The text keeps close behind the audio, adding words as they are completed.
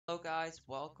Hello guys,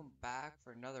 welcome back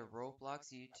for another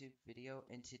Roblox YouTube video,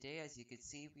 and today as you can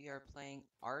see we are playing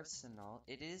Arsenal.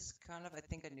 It is kind of I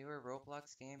think a newer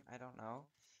Roblox game, I don't know.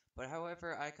 But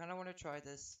however, I kind of want to try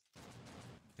this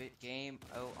game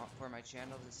out for my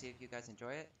channel to see if you guys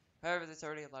enjoy it. However, there's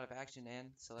already a lot of action in,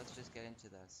 so let's just get into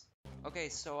this. Okay,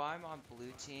 so I'm on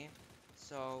blue team.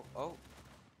 So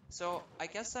I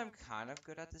guess I'm kind of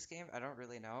good at this game. I don't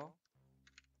really know.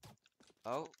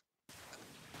 Oh,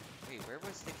 wait, where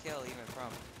was the kill even from?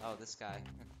 Oh, this guy.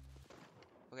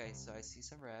 Okay, so I see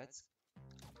some reds.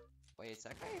 Wait, is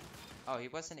that guy? Oh, he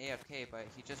wasn't AFK, but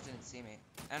he just didn't see me.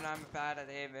 And I'm bad at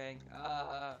aiming.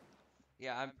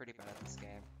 Yeah, I'm pretty bad at this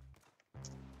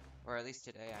game. Or at least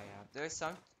today I am. There's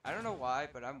some, I don't know why,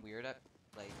 but I'm weird at,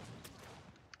 like,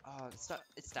 oh, it's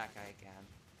that guy again.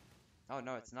 Oh,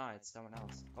 no, it's not. It's someone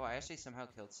else. Oh, I actually somehow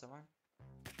killed someone.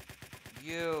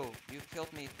 You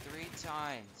killed me 3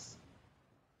 times.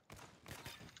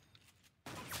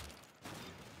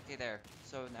 Okay, there.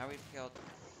 So now we've killed,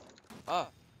 oh,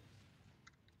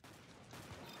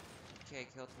 okay,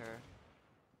 killed her.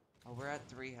 Oh, we're at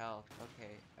 3 health.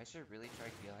 Okay, I should really try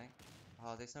healing.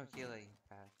 Oh, there's no healing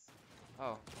pads.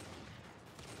 Oh.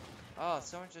 Oh,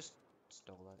 someone just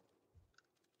stole it.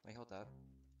 Wait, hold up.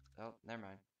 Oh, never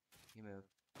mind. You move.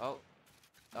 Oh.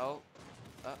 Oh.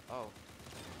 Oh.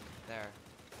 There.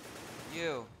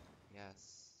 You.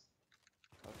 Yes.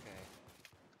 Okay.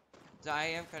 So I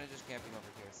am kind of just camping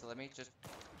over here, so let me just...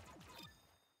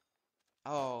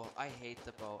 Oh, I hate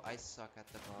the bow. I suck at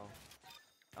the bow.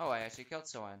 Oh, I actually killed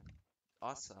someone.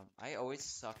 Awesome. I always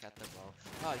suck at the bow.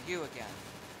 Oh, you again.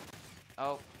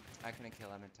 Oh, I couldn't kill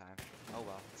him in time. Oh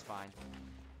well, it's fine.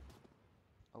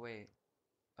 Oh wait.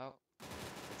 Oh,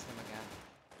 it's him again.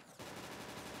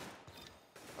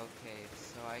 Okay,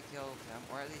 so I killed him,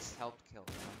 or at least helped kill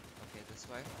him. Okay, this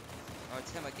way. Oh,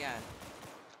 it's him again.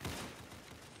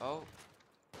 Oh.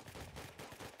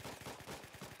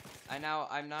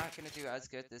 I'm not gonna do as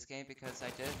good this game because I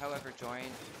did, however, join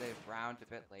the round a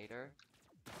bit later.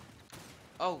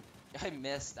 Oh, I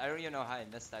missed. I don't even know how I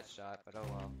missed that shot, but oh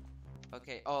well.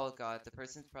 Okay, oh god, the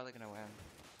person's probably gonna win.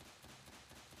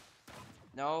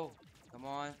 No, come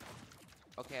on.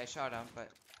 Okay, I shot him, but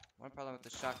one problem with the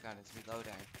shotgun is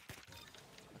reloading.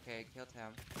 Okay, killed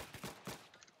him.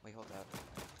 Wait, hold up.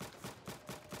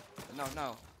 No,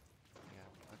 no.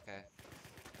 Yeah, okay.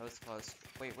 That was close.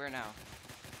 Wait, where now?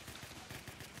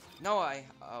 No,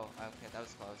 oh, okay, that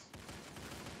was close.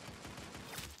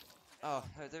 Oh,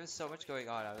 there was so much going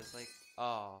on. I was like,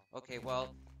 oh, okay,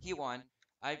 well, he won.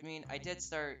 I mean, I did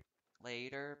start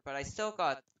later, but I still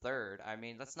got third. I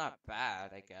mean, that's not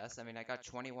bad, I guess. I mean, I got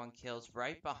 21 kills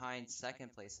right behind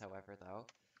second place, however, though.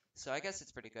 So I guess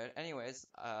it's pretty good. Anyways,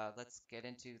 let's get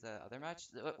into the other match.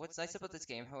 What's nice about this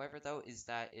game, however, though, is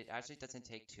that it actually doesn't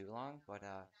take too long, but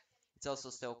it's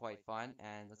also still quite fun.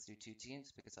 And let's do 2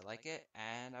 teams because I like it.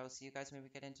 And I will see you guys when we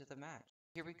get into the match.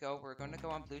 Here we go. We're going to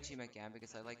go on blue team again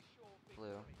because I like blue.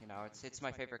 You know, it's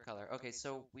my favorite color. Okay,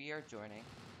 so we are joining.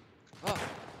 Oh,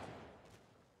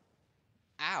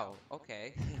 ow.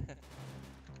 Okay.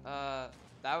 uh,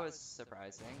 that was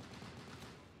surprising.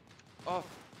 Oh,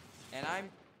 and I'm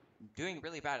doing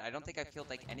really bad. I don't think I've killed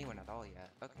like anyone at all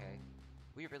yet. Okay.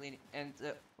 We really and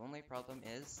the only problem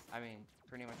is, I mean,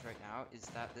 pretty much right now, is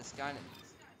that this gun.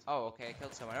 Oh, okay, I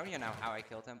killed someone. I don't even know how I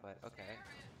killed him, but okay.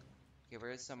 Okay,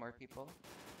 where's some more people?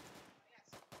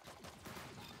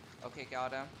 Okay,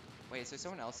 got him. Wait, is there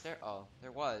someone else there? Oh,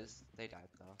 there was. They died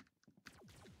though.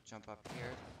 Jump up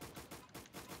here.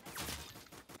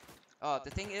 Oh, the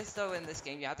thing is though, in this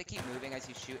game, you have to keep moving as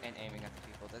you shoot and aiming at the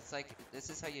people. That's like, this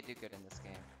is how you do good in this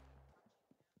game.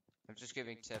 I'm just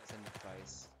giving tips and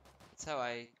advice. That's how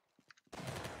I...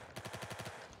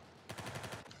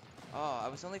 Oh, I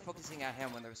was only focusing at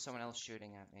him when there was someone else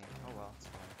shooting at me. Oh well, it's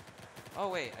fine. Oh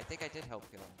wait, I think I did help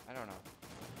kill him. I don't know.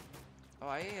 Oh,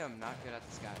 I am not good at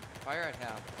this guy. Fire at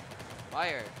him.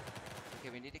 Fire! Okay,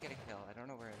 we need to get a kill. I don't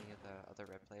know where any of the other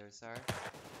red players are.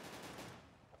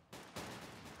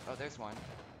 Oh, there's one.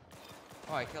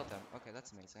 Oh, I killed him. Okay,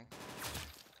 that's amazing.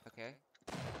 Okay.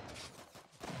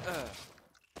 Ugh.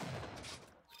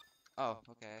 Oh,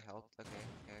 okay, I helped.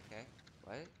 Okay.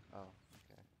 What? Oh,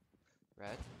 okay.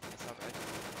 Red? I saw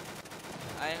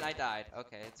red. And I died.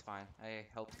 Okay, it's fine. I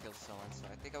helped kill someone, so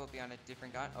I think I will be on a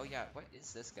different gun. Oh yeah, what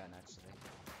is this gun actually?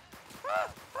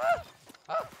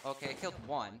 Okay, I killed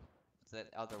one. The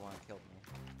other one killed me.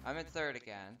 I'm in third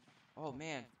again. Oh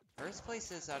man, first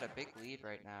place is at a big lead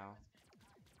right now.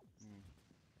 Hmm.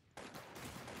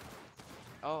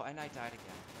 Oh, and I died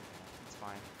again. Okay, it's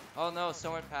fine. Oh no,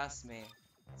 someone passed me.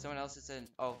 Someone else is in.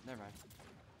 Oh, never mind.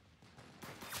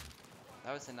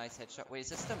 That was a nice headshot. Wait, is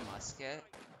this the musket?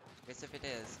 guess if it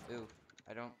is, ooh,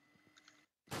 I don't.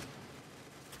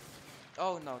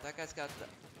 Oh no, that guy's got the.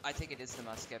 I think it is the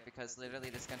musket because literally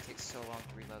this gun takes so long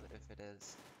to reload if it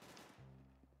is.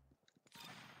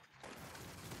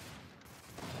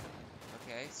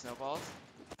 Okay, snowballs.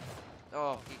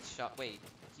 Oh, he shot. Wait,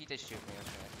 he did shoot me.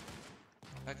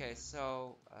 Okay. Okay,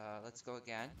 so let's go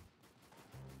again.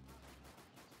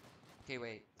 Okay,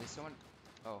 wait. There's someone.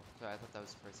 Oh, sorry, I thought that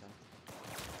was a person.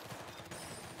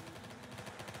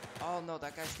 Oh no,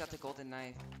 that guy's got the golden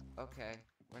knife. Okay,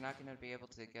 we're not gonna be able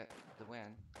to get the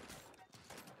win.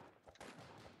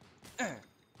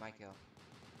 My kill.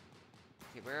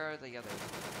 Okay, where are the others?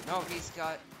 No, he's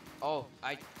got. Oh,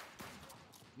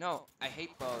 No, I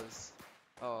hate bows.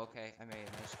 Oh, okay, I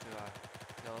managed to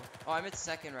kill. Oh, I'm at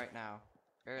second right now.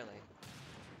 Barely.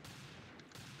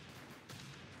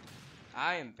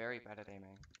 I am very bad at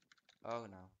aiming. Oh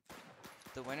no.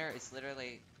 The winner is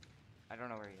literally. I don't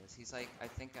know where he is. He's like, I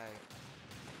think I.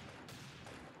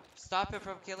 Stop him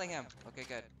from killing him! Okay,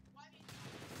 good.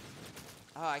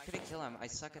 Oh, I couldn't kill him. I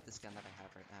suck at this gun that I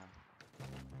have right now.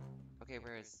 Okay,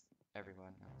 where is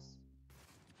everyone else?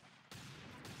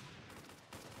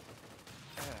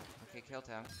 Okay, killed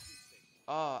him.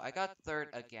 Oh, I got third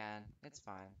again. It's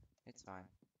fine. It's fine.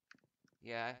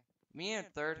 Yeah. Me in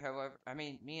third, however, I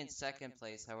mean, me in second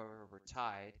place, however, we're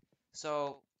tied.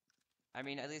 So, I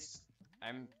mean, at least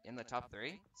I'm in the top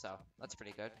three, so that's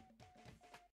pretty good.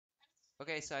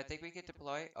 Okay, so I think we get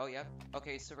deploy. Oh, yep.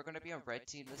 Okay, so we're going to be on red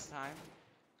team this time.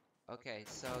 Okay,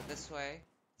 so this way.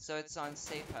 So it's on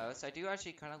safe house. I do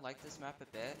actually kind of like this map a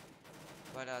bit.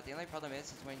 But the only problem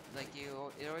is when, like,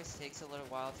 it always takes a little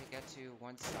while to get to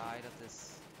one side of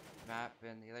this map,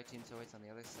 and the other team's always on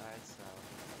the other side, so.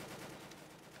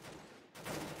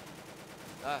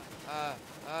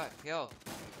 Kill.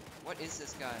 What is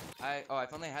this gun?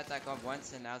 I've only had that gun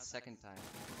once, and now it's second time.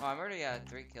 Oh, I'm already at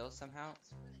 3 kills somehow.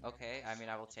 Okay, I mean,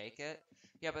 I will take it.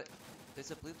 Yeah, but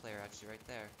there's a blue player actually right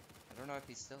there. I don't know if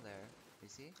he's still there.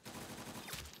 Is he?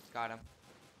 Got him.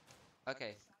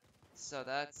 Okay, so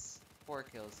that's 4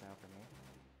 kills now for me.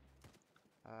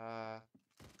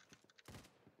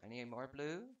 I need more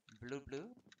blue. Blue.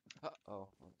 Uh-oh.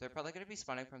 They're probably going to be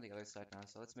spawning from the other side now,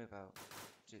 so let's move out.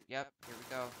 Yep, here we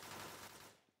go.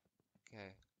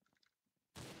 Okay.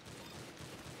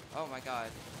 Oh my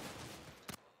god.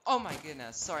 Oh my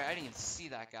goodness. Sorry, I didn't even see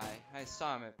that guy. I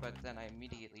saw him, but then I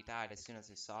immediately died as soon as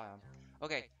I saw him.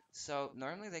 Okay, so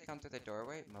normally they come through the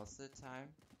doorway most of the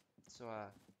time. So,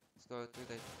 let's go through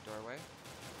the doorway.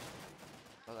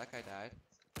 Oh, that guy died.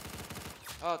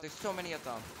 Oh, there's so many of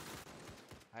them.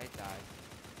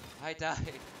 I died.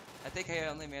 I think I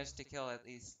only managed to kill at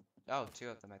least, oh, 2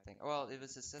 of them, I think. Well, it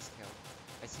was assist kill.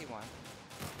 I see one.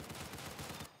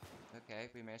 Okay,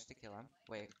 we managed to kill him.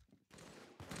 Wait.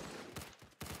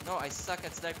 No, I suck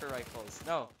at sniper rifles.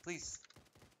 No, please.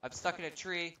 I'm stuck in a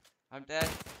tree. I'm dead.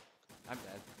 I'm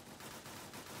dead.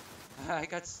 I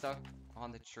got stuck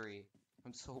on the tree.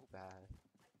 I'm so bad.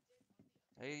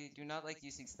 I do not like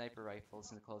using sniper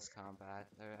rifles in close combat.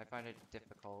 I find it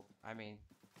difficult. I mean,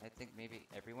 I think maybe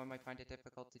everyone might find it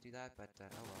difficult to do that, but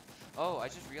oh well. Oh, I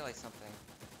just realized something.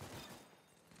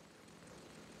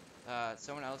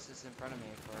 Someone else is in front of me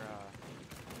for,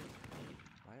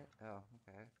 what? Oh,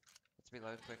 okay. Let's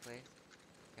reload quickly.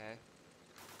 Okay.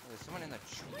 Oh, there's someone in the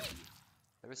tree.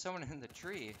 There was someone in the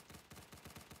tree.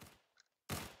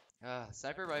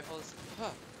 Sniper rifles.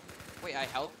 Huh. Wait, I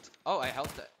helped? Oh, I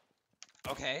helped it.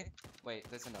 Okay. Wait,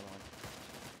 there's another one.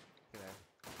 Okay,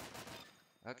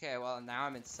 there. Okay, well, now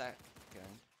I'm in second.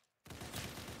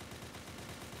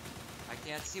 I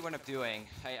can't see what I'm doing.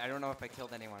 I don't know if I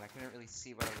killed anyone. I couldn't really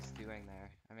see what I was doing there.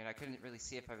 I mean, I couldn't really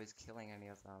see if I was killing any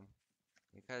of them.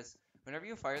 Because whenever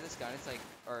you fire this gun, it's like,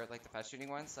 or like the fast shooting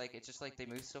ones, like, it's just like they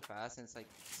move so fast and it's like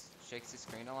shakes the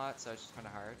screen a lot, so it's just kind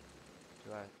of hard to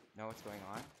know what's going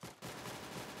on.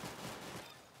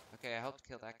 Okay, I helped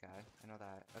kill that guy. I know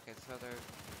that. Okay, so are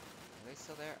they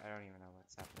still there? I don't even know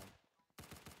what's happening.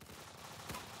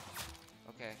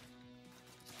 Okay.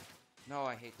 No,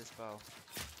 I hate this bow.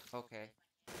 Okay.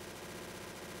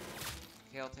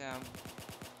 Killed him.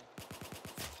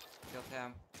 Killed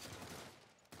him.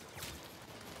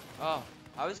 Oh,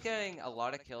 I was getting a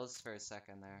lot of kills for a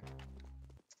second there.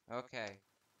 Okay,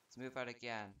 let's move out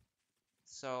again.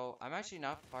 So, I'm actually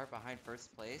not far behind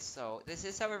first place, so this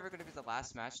is however going to be the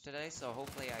last match today, so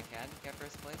hopefully I can get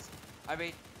first place. I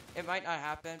mean, it might not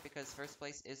happen because first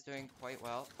place is doing quite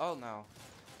well. Oh no.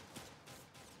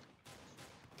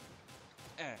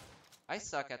 I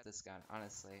suck at this gun,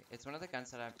 honestly. It's one of the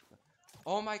guns that I'm...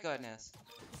 Oh my goodness.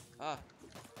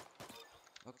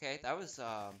 Okay, that was,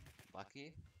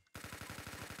 lucky.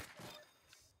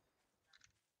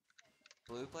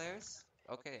 blue players.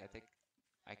 Okay, I think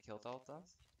I killed all of them.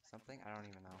 Something? I don't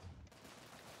even know.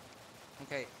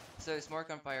 Okay, so there's more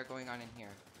gunfire going on in here.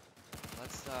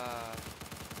 Let's,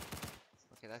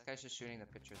 okay, that guy's just shooting the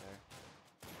picture there.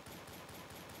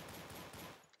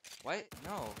 What?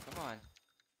 No, come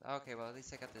on. Okay, well, at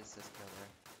least I got the assist kill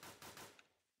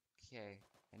there. Okay,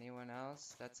 anyone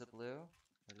else? That's a blue.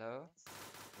 Hello?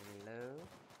 Hello?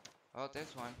 Oh,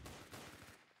 there's one.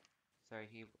 Sorry,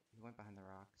 he went behind the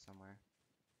rock somewhere.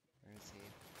 Where is he?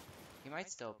 He might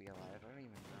still be alive. I don't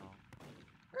even know.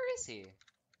 Where is he?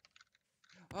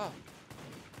 Oh,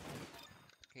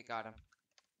 okay, got him.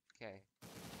 Okay,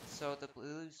 so the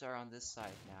blues are on this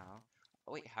side now.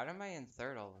 Oh, wait, how am I in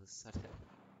third all of a sudden?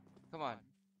 Come on.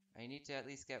 I need to at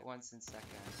least get once in second.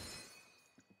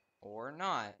 Or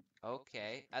not.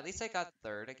 Okay, at least I got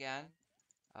third again.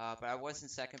 But I was in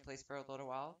second place for a little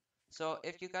while. So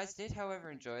if you guys did,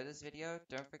 however, enjoy this video,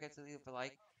 don't forget to leave a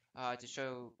like to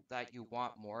show that you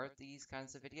want more of these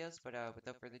kinds of videos. But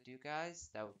without further ado, guys,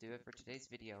 that will do it for today's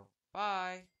video.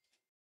 Bye!